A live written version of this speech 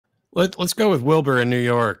Let's go with Wilbur in New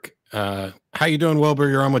York. How you doing, Wilbur?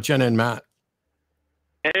 You're on with Jenna and Matt.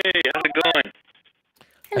 Hey, how's it going?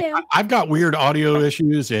 Hello. I've got weird audio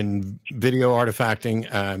issues and video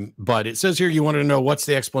artifacting, but it says here you wanted to know what's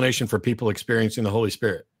the explanation for people experiencing the Holy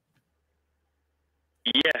Spirit.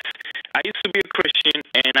 Yes, I used to be a Christian,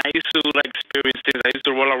 and I used to like experience things. I used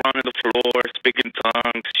to roll around on the floor, speak in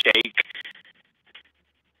tongues, shake.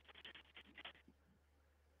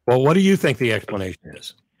 Well, what do you think the explanation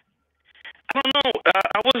is? I don't know.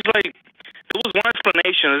 I was like, there was one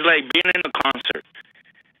explanation. It's like being in a concert.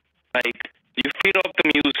 Like you feed off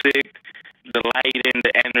the music, the lighting,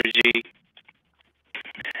 the energy,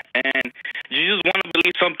 and you just want to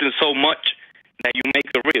believe something so much that you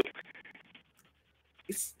make it real.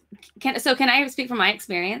 Can I speak from my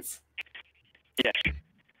experience? Yes.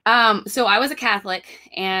 So I was a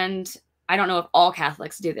Catholic, and I don't know if all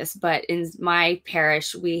Catholics do this, but in my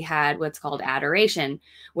parish, we had what's called adoration,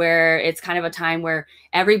 where it's kind of a time where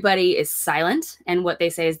everybody is silent. And what they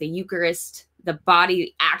say is the Eucharist, the body,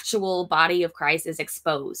 the actual body of Christ is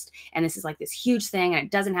exposed. And this is like this huge thing, and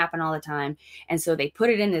it doesn't happen all the time. And so they put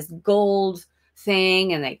it in this gold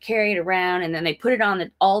thing, and they carry it around, and then they put it on the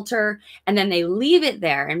altar, and then they leave it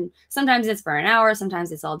there. And sometimes it's for an hour,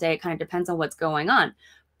 sometimes it's all day. It kind of depends on what's going on.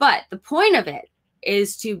 But the point of it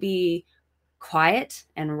is to be quiet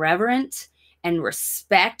and reverent and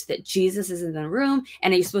respect that Jesus is in the room,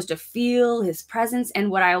 and you're supposed to feel his presence. And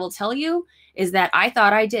what I will tell you is that I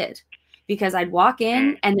thought I did, because I'd walk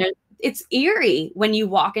in, and it's eerie when you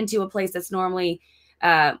walk into a place that's normally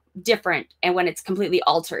different, and when it's completely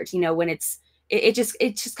altered, you know, when it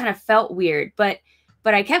just kind of felt weird. But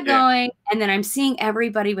I kept going, and then I'm seeing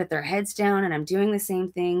everybody with their heads down, and I'm doing the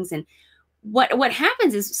same things. And what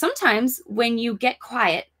happens is sometimes when you get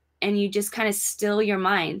quiet and you just kind of still your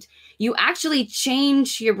mind, you actually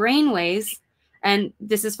change your brain waves. And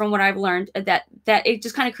this is from what I've learned, that it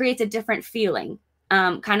just kind of creates a different feeling.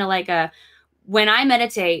 Kind of like when I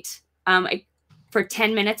meditate for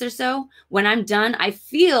 10 minutes or so, when I'm done, I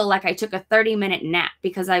feel like I took a 30-minute nap,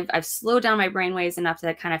 because I've slowed down my brain waves enough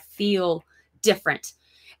to kind of feel different.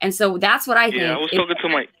 And so that's what I think. I was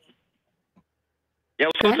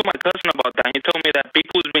talking to my cousin about that, and he told me that people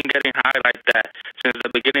who's been getting high like that since the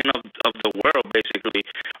beginning of the world, basically,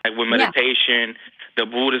 like with meditation, the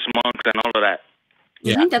Buddhist monks, and all of that.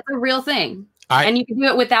 Yeah, that's a real thing, and you can do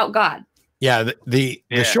it without God. Yeah, the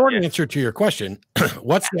short answer to your question,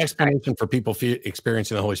 what's the explanation for people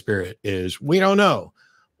experiencing the Holy Spirit, is we don't know.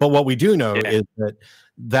 But what we do know is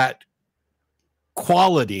that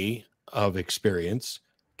quality of experience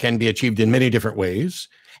can be achieved in many different ways.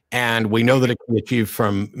 And we know that it can be achieved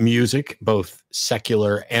from music, both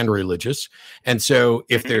secular and religious. And so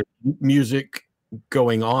if there's music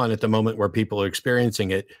going on at the moment where people are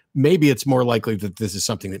experiencing it, maybe it's more likely that this is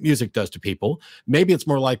something that music does to people. Maybe it's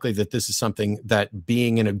more likely that this is something that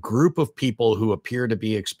being in a group of people who appear to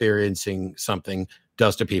be experiencing something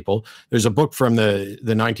does to people. There's a book from the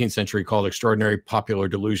 19th century called Extraordinary Popular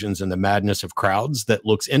Delusions and the Madness of Crowds that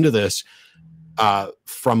looks into this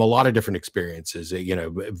from a lot of different experiences, you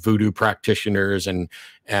know, voodoo practitioners,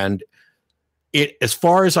 and it, as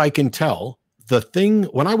far as I can tell, the thing,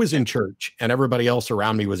 when I was in church and everybody else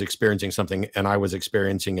around me was experiencing something and I was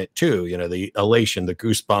experiencing it too, you know, the elation, the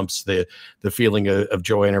goosebumps, the feeling of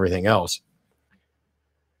joy and everything else,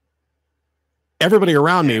 everybody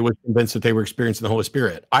around me was convinced that they were experiencing the Holy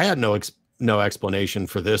Spirit. I had no explanation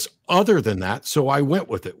for this other than that, so I went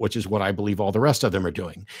with it, which is what I believe all the rest of them are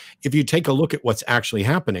doing. If you take a look at what's actually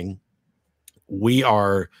happening, we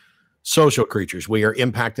are social creatures. We are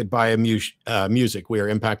impacted by music. We are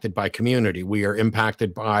impacted by community. We are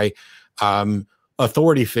impacted by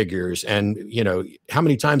authority figures. And, you know, how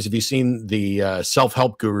many times have you seen the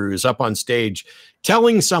self-help gurus up on stage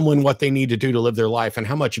telling someone what they need to do to live their life, and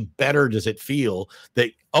how much better does it feel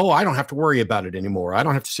that, oh, I don't have to worry about it anymore. I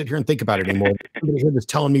don't have to sit here and think about it anymore. Somebody here that's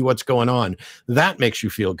telling me what's going on. That makes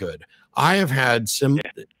you feel good. I have had some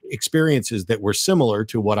experiences that were similar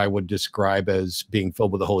to what I would describe as being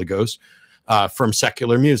filled with the Holy Ghost, from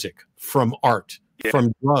secular music, from art,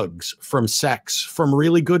 from drugs, from sex, from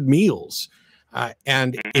really good meals.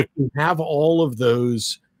 And if we have all of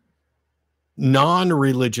those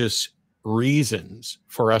non-religious reasons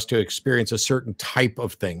for us to experience a certain type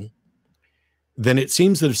of thing, then it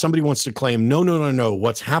seems that if somebody wants to claim, no,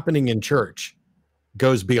 what's happening in church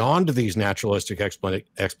goes beyond these naturalistic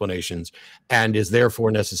explanations and is therefore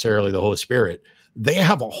necessarily the Holy Spirit, they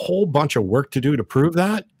have a whole bunch of work to do to prove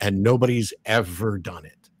that, and nobody's ever done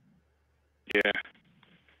it. Yeah,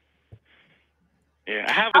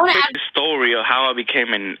 I have a quick story of how I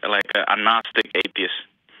became a Gnostic atheist.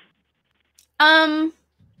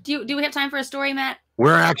 Do we have time for a story, Matt?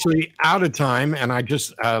 We're actually out of time, and I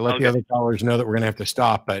just let the other callers know that we're going to have to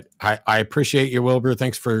stop. But I appreciate you, Wilbur.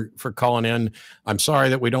 Thanks for calling in. I'm sorry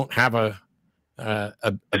that we don't have a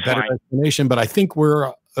better explanation, but I think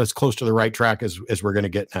we're as close to the right track as we're going to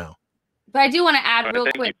get now. But I do want to add real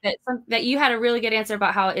quick that you had a really good answer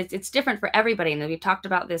about how it's different for everybody. And we talked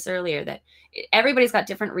about this earlier, that everybody's got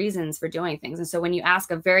different reasons for doing things. And so when you ask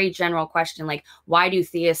a very general question, like, why do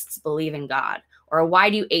theists believe in God? Or why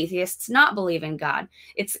do atheists not believe in God?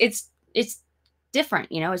 It's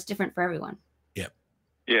different, you know, it's different for everyone. Yep.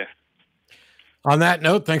 Yeah. On that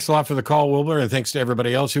note, thanks a lot for the call, Wilbur, and thanks to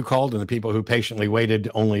everybody else who called and the people who patiently waited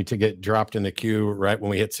only to get dropped in the queue right when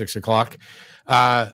we hit 6 o'clock.